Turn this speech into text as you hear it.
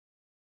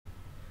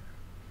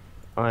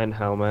Iron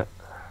helmet.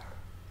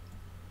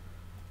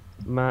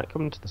 Matt,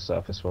 come to the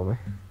surface for me.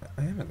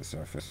 I am at the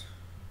surface.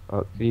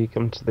 Oh, can you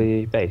come to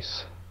the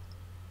base?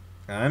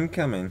 I'm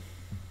coming.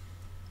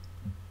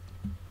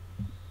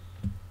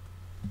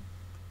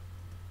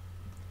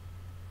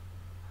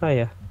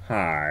 Hiya.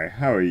 Hi,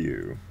 how are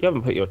you? You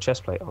haven't put your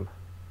chest plate on.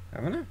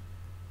 Haven't I?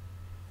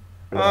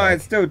 Oh, it's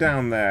Lag. still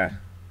down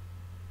there.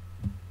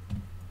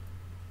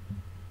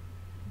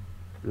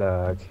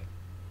 Lag.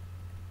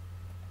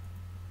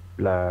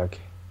 Lag.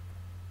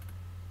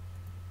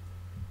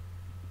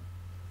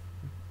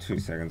 2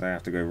 seconds, I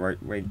have to go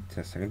right. Wait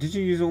a second. Did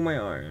you use all my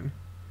iron?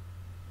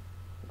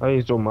 I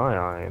used all my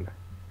iron.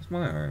 It's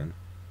my iron.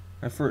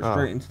 I threw it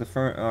straight Ah, into the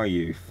fire. Oh,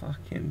 you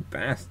fucking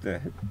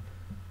bastard.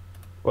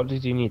 what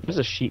did you need? There's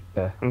a sheep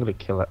there. I'm gonna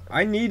kill it.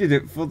 I needed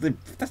it for the.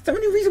 That's the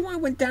only reason why I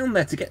went down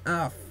there to get.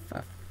 Ah,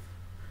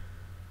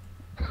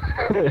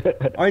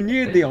 I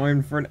needed the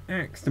iron for an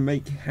axe to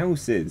make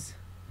houses.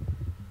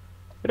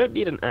 We don't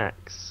need an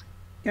axe.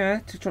 Yeah,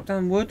 to chop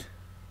down wood.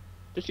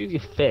 Just use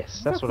your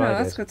fist. That's Fuck what that,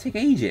 I that's did. gonna take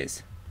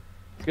ages.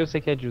 It's gonna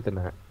take edge with an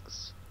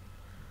axe.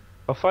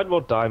 I'll find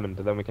more diamond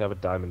and then we can have a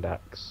diamond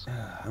axe.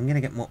 I'm gonna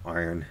get more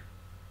iron.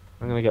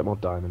 I'm gonna get more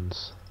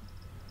diamonds.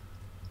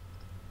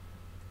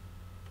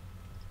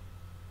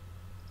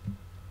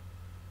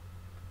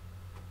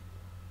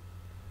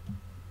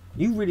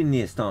 You really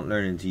need to start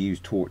learning to use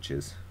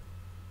torches.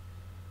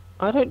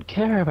 I don't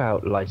care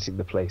about lighting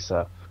the place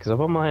up because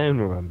I'm on my own,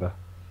 remember?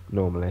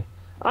 Normally.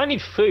 I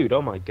need food,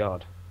 oh my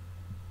god.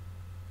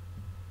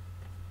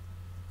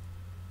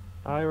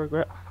 I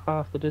regret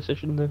half the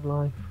decisions in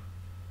life.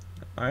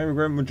 I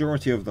regret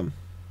majority of them.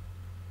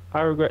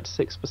 I regret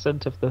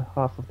 6% of the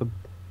half of them.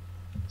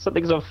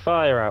 Something's on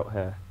fire out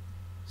here.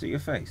 See your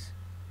face.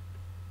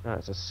 No,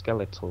 it's a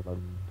skeletal.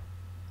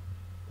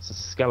 It's a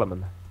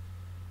skeleton.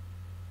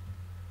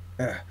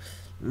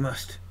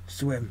 Must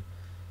swim.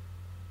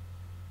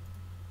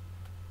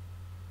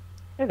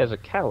 Hey, there's a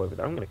cow over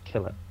there. I'm gonna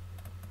kill it.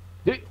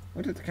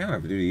 What did the cow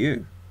ever do to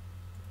you?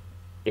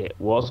 It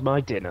was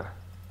my dinner.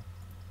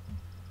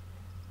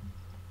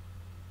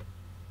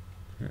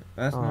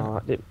 That's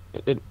not.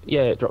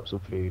 Yeah, it dropped some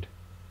food.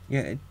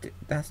 Yeah,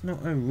 that's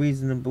not a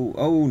reasonable.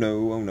 Oh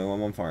no! Oh no!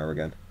 I'm on fire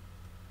again.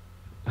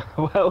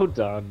 Well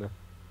done.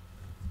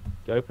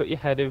 Go put your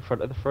head in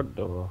front of the front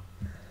door.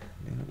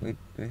 Wait.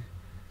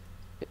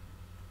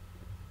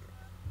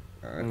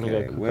 I'm gonna Okay.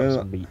 go cook up Well.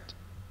 some meat.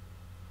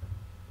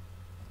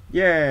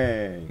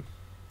 Yay!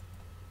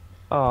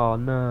 Oh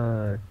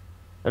no.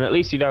 And at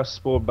least you now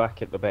spawn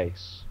back at the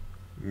base.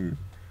 Mm.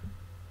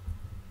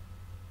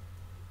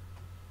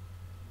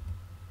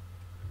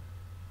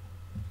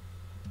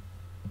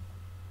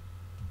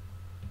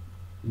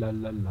 La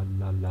la la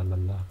la la la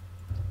la.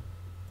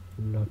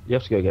 You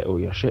have to go get all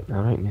your shit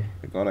now, don't you?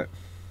 I got it.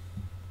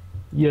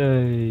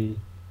 Yay.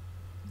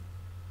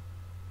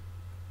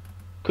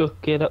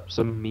 Cooking up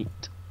some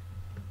meat.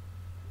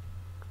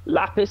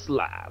 Lapis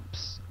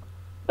Labs.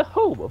 The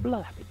home of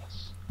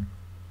Lapis.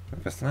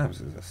 Lapis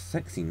Labs is a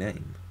sexy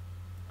name.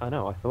 I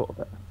know, I thought of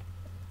it.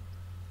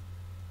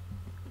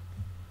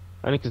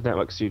 Only because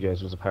Network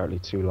Studios was apparently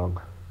too long.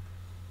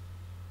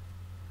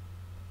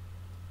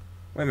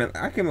 Wait a minute,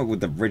 I came up with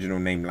the original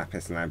name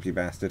Lapis Labs, you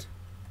bastard.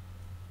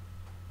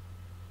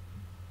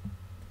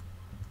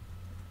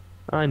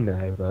 I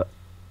know, but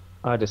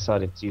I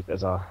decided to use it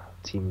as our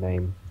team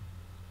name.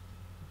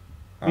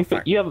 Oh,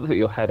 fuck. You haven't put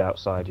your head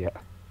outside yet.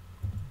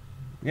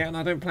 Yeah, and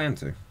I don't plan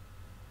to.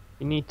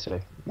 You need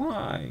to.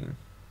 Why?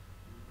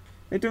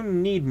 They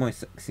don't need my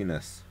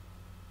sexiness.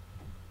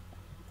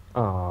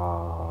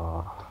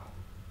 Ah.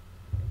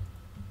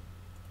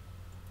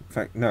 In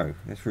fact, no,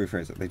 let's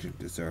rephrase it. They don't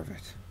deserve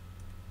it.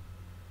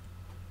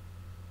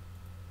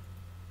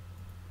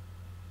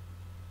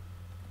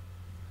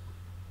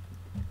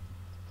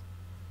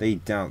 They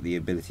doubt the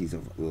abilities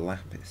of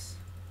Lapis.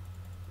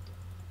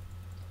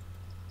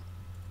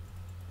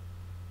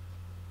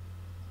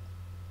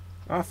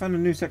 Oh, I found a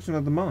new section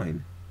of the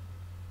mine.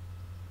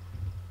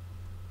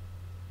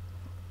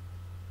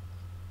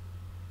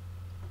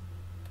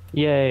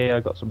 Yay, I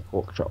got some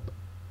pork chop.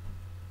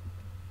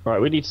 Right,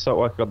 we need to start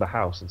working on the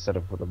house instead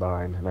of the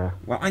mine now.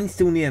 Well, I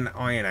still need an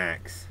iron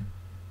axe.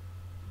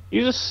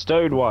 Use a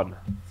stone one.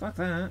 Fuck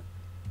that.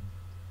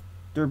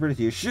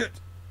 Durability is shit.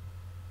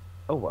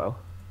 Oh well.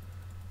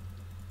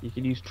 You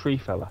can use tree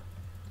fella.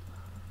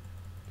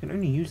 Can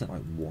only use it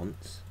like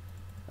once.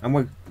 And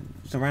we're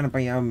surrounded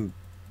by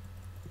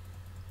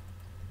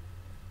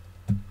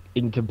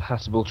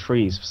Incompatible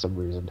trees for some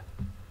reason.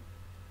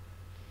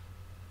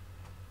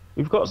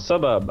 We've got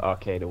some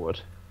arcade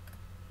wood.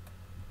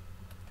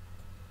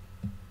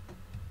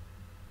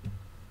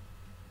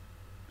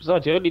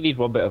 Besides, you only need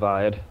one bit of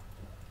iron.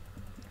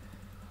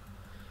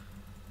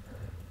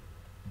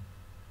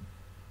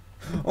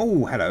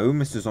 Oh, hello,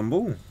 Mr.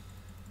 Zomble.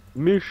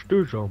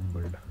 Mr.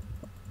 Zombie,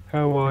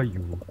 how are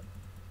you?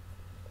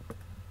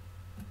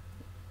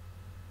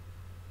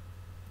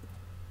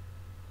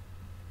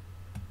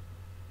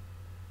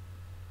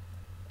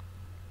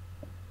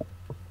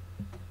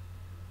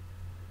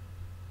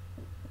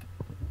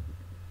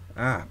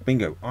 Ah,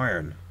 bingo,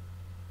 iron.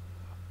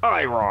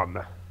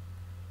 Iron!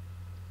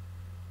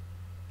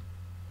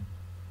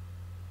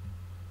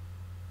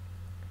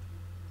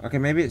 Okay,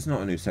 maybe it's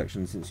not a new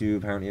section since you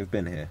apparently have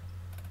been here.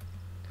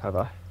 Have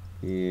I?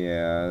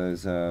 Yeah,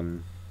 there's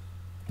an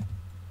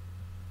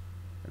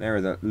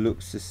area that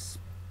looks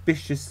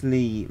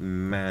suspiciously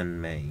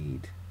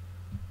man-made.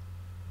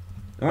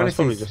 I I want was to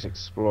see. probably just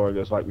exploring. It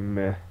was like,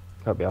 meh,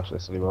 can't be after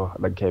this anymore.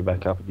 And then came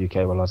back up in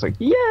UK while I was like,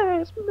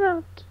 yeah, it's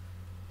melt.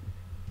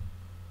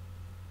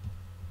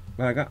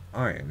 Well, I got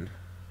iron.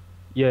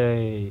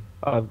 Yay!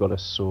 I've got a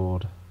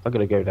sword. I'm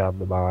gonna go down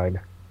the mine.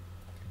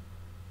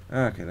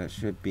 Okay, that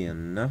should be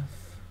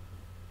enough.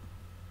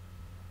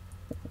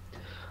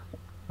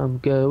 I'm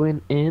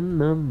going in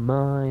the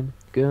mine.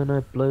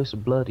 Gonna blow some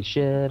bloody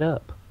shit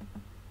up.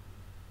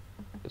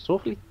 It's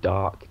awfully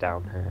dark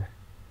down here.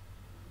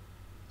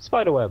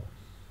 Spiderweb.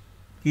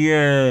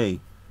 Yay!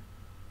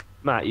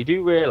 Matt, you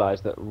do realise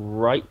that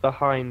right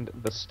behind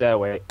the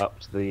stairway up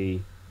to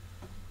the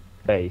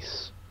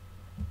base,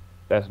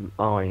 there's an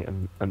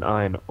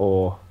iron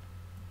ore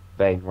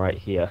vein right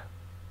here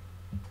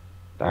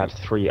that had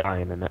 3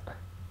 iron in it.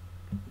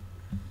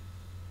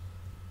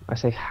 I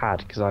say had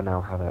because I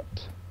now have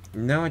it.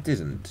 No, I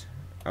didn't.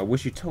 I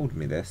wish you told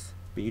me this,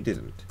 but you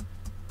didn't.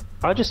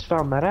 I just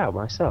found that out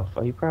myself.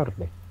 Are you proud of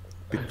me?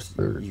 But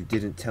you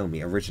didn't tell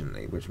me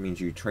originally, which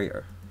means you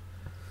traitor.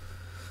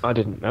 I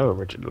didn't know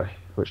originally,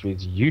 which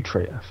means you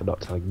traitor for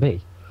not telling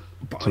me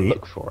to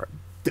look for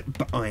it.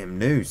 But I am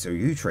new, so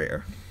you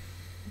traitor.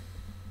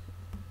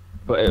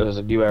 But it was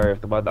a new area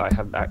of the mine that I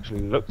hadn't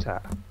actually looked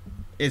at.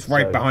 It's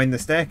right So- behind the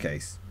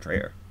staircase,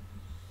 traitor.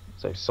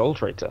 So Soul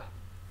Traitor.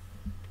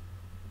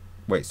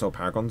 Wait, Soul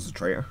Paragon's a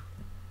traitor?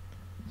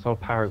 Soul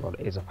Paragon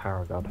is a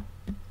paragon.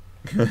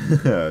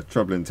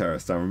 Trouble in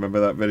Terrorist Town, remember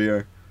that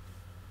video?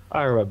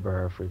 I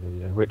remember every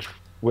video. Which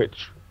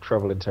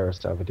Trouble in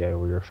Terrorist Town video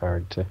were you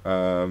referring to?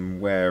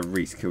 Where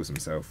Reese kills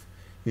himself.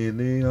 In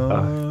the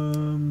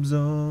arms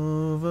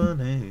of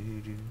an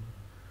angel.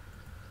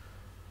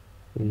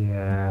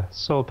 Yeah,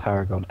 Soul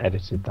Paragon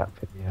edited that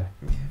video.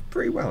 Yeah,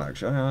 pretty well,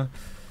 actually.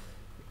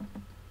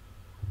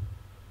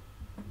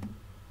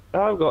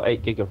 I've got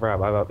 8 gig of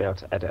RAM. I might be able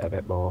to edit a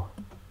bit more.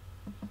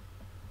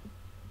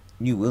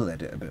 You will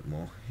edit a bit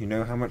more. You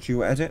know how much you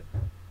will edit?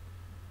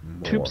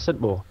 More. 2%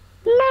 more.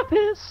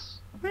 Lapis!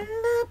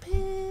 Lapis,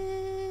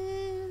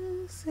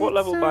 What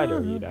level miner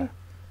are you now?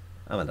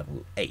 I'm a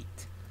level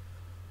 8.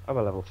 I'm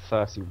a level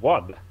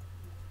 31.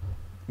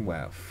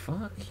 Well,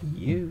 fuck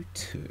you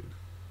too.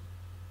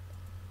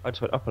 I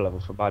just went up a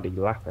level for mining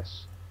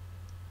Lapis.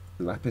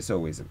 Lapis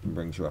always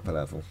brings you up a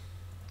level.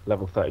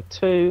 Level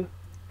 32.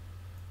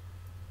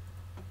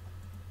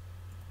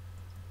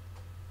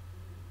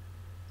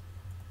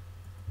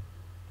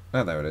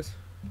 Oh, there it is.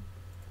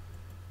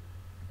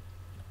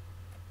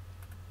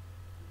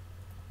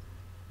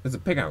 There's a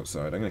pig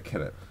outside. I'm gonna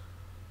kill it.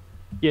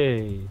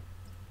 Yay.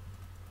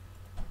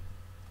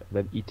 And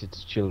then eat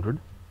its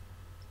children.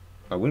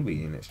 I will be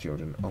eating its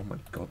children. Oh my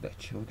god, they're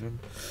children.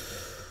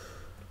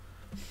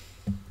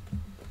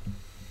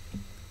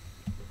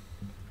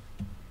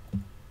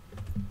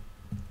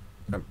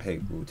 That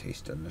pig will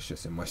taste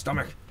delicious in my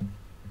stomach.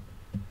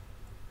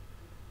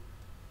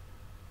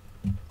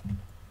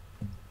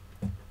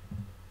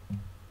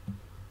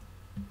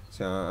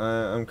 So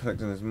I'm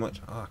collecting as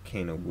much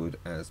arcana wood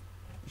as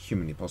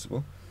humanly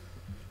possible.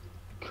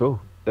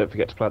 Cool. Don't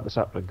forget to plant the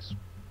saplings.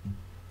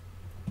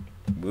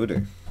 Will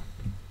do.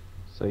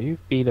 So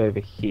you've been over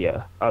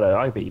here. Oh no,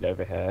 I've been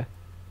over here.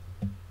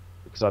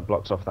 Because I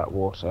blocked off that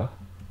water.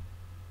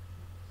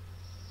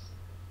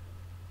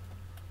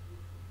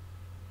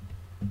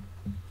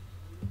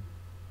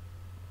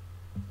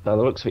 By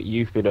the looks of it,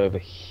 you've been over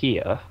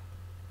here.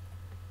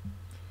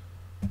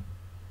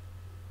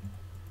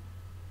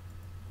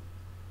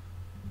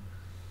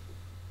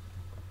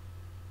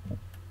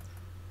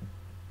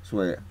 So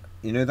wait,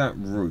 you know that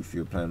roof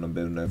you were planning on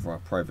building over our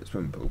private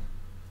swimming pool?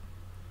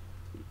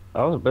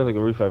 I wasn't building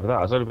a roof over that.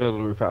 I was only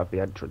building a roof out of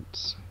the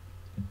entrance.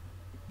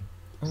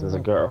 So there's a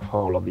gutter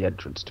hole on the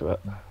entrance to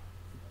it.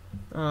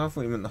 Oh, I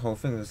thought you meant the whole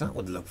thing. 'Cause that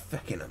would look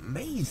fucking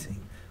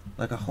amazing.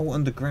 Like a whole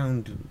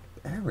underground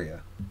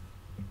area.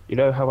 You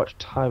know how much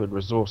time and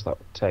resource that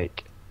would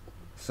take?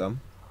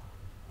 Some.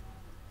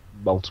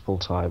 Multiple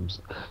times.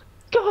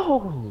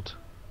 Gold!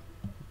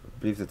 I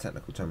believe the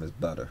technical term is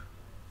butter.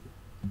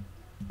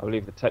 I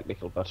believe the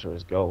technical butter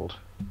is gold.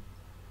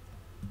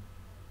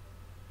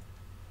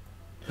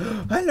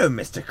 Hello,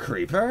 Mr.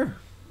 Creeper.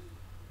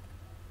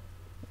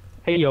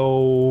 Hey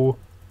yo!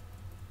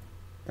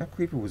 That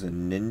creeper was a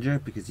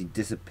ninja because he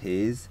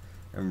disappears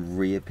and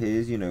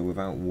reappears, you know,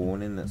 without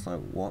warning. That's like,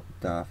 what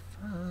the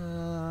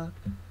fuck?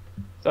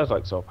 Sounds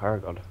like Soul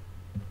Paragon.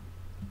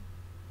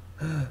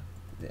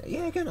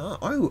 Yeah, again,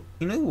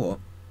 you know what?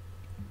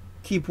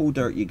 Keep all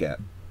dirt you get.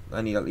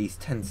 I need at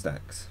least 10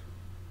 stacks.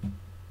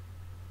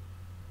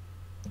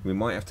 We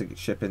might have to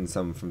ship in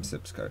some from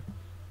Sipsco.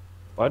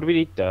 Why do we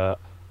need dirt?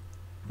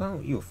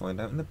 Well, you'll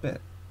find out in a bit.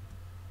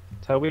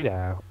 Tell me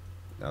now.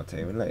 I'll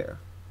tell you later.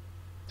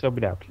 Tell me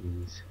now,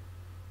 please.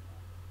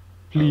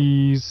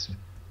 Please.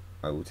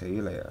 I will tell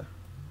you later.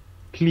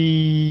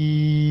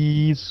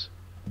 Please.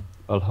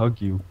 I'll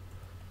hug you.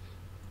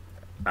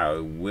 I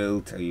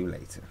will tell you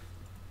later.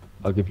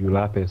 I'll give you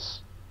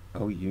lapis.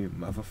 Oh, you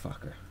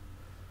motherfucker.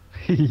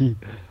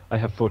 I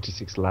have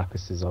 46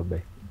 lapises on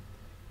me.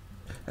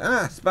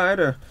 Ah,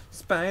 spider!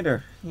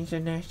 Spider! He's a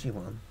nasty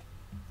one.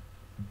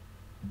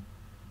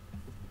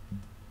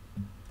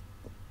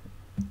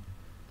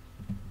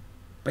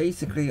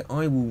 Basically,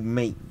 I will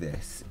make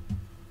this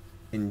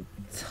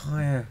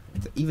entire,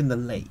 even the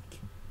lake,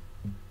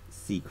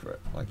 secret,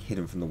 like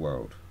hidden from the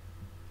world.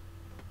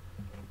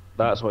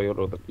 That's what you're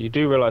doing. You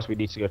do realise we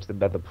need to go to the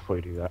nether before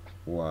you do that.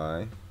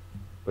 Why?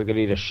 We're going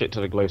to need a shit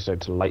ton of glowstone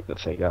to light the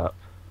thing up.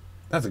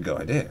 That's a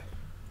good idea.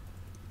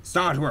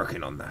 Start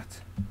working on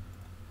that.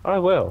 I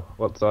will,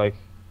 once I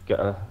get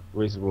a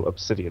reasonable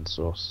obsidian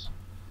source.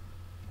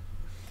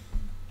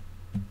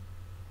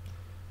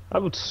 I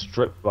would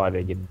strip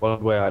mining in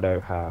one way I know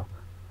how.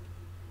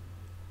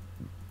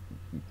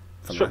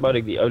 Strip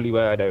mining the only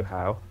way I know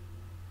how.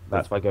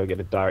 That's by going in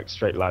a direct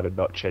straight line and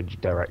not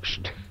changing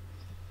direction.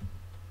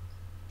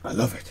 I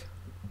love it.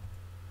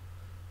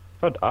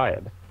 Found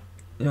iron.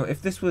 You know,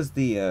 if this was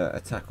the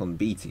attack on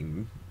B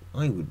team,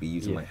 I would be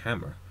using my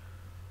hammer.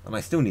 And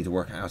I still need to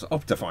work out how to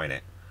optifine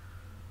it.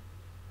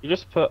 You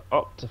just put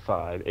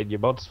Optifine in your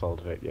mods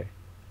folder, don't you?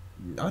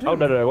 I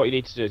don't Oh, no. What you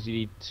need to do is you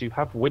need to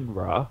have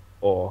WinRAR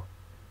or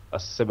a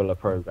similar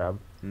program.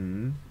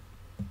 Mm.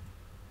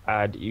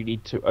 And you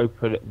need to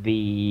open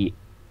the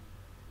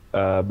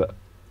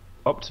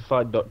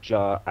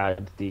Optifine.jar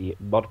and the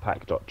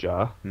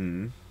modpack.jar.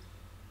 Mm.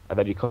 And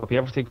then you copy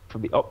everything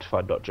from the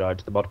Optifine.jar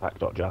into the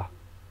modpack.jar.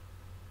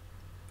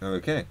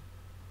 Okay.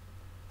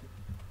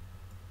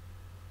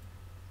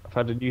 I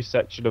found a new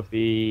section of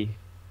the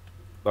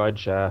mine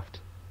shaft.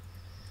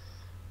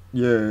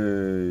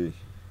 Yay.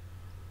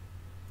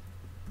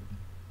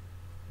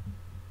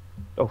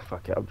 Oh,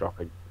 fuck it, I'm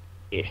dropping.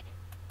 Yeah.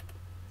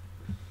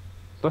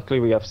 Luckily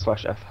we have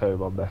 /f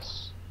home on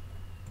this.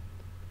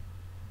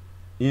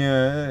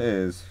 Yeah, it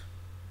is.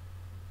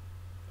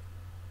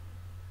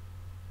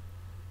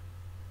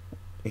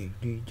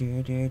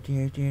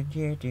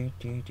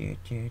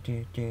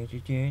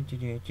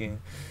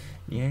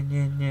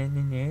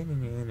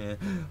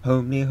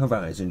 Homely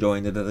Horizon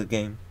joined another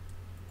game.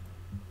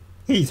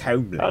 He's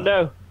homely. Oh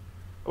no!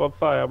 I'm on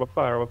fire, I'm on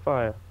fire, I'm on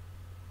fire.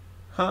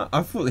 Huh?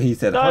 I thought he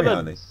said Diamonds! hi,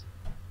 honey.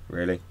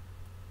 Really?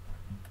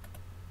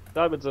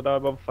 Diamonds and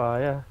I'm on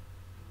fire.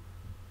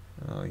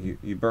 Oh,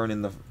 you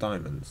burning the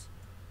diamonds?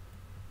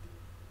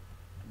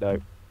 No.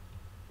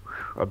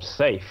 I'm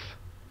safe.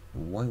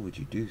 Why would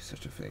you do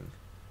such a thing?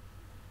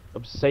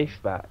 I'm safe,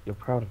 Matt. You're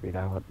proud of me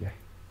now, aren't you?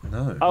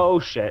 No. Oh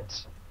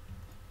shit.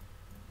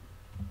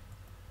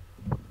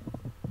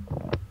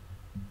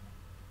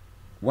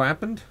 What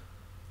happened?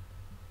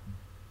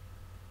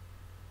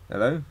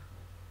 Hello?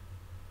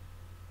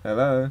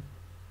 Hello?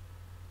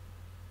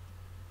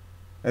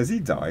 Has he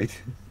died?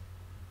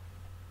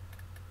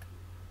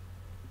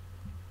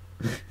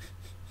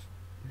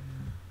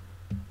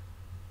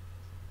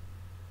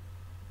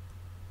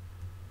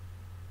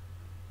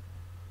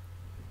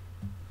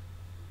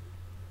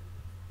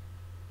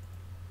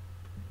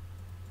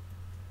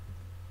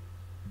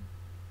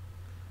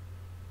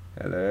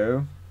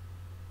 Hello?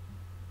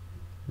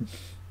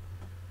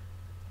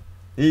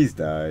 He's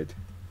died.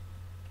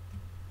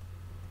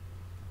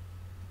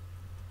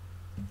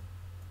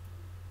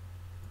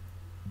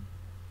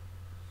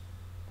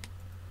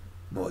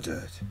 More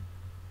dirt.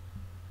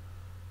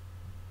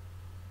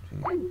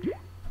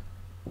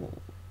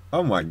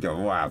 Oh my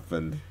god, what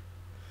happened?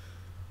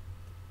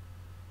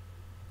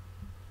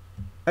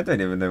 I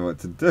don't even know what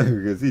to do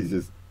because he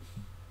just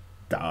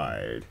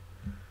died.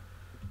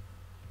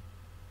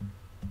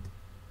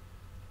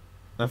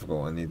 I forgot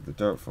what I need the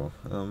dirt for.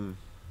 Oh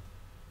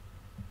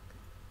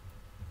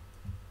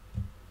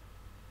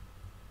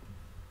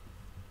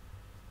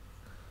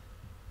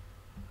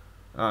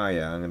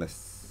yeah, I'm gonna.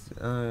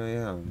 Oh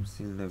yeah, I'm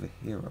sealing over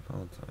here up,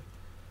 aren't I?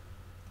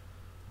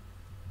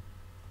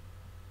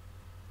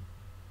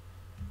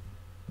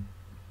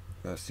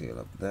 Gotta seal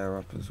up there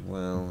up as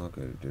well. I'll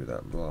go do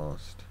that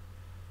blast.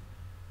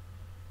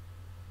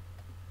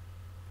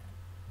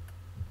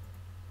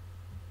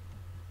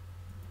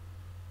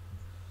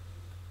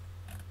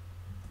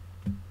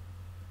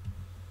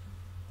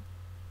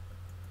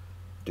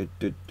 Do.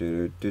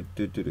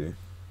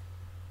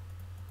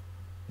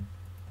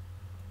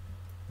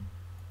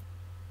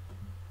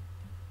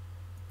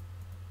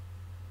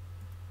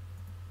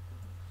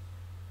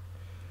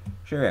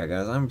 Sure, yeah,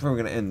 guys, I'm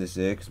probably going to end this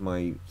here because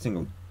my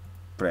single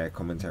player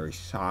commentary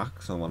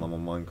sucks on when I'm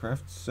on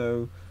Minecraft.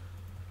 So,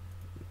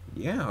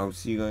 yeah, I'll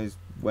see you guys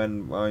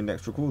when I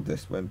next record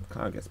this, when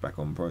Cloud gets back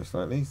on Pro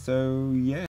slightly. So, yeah.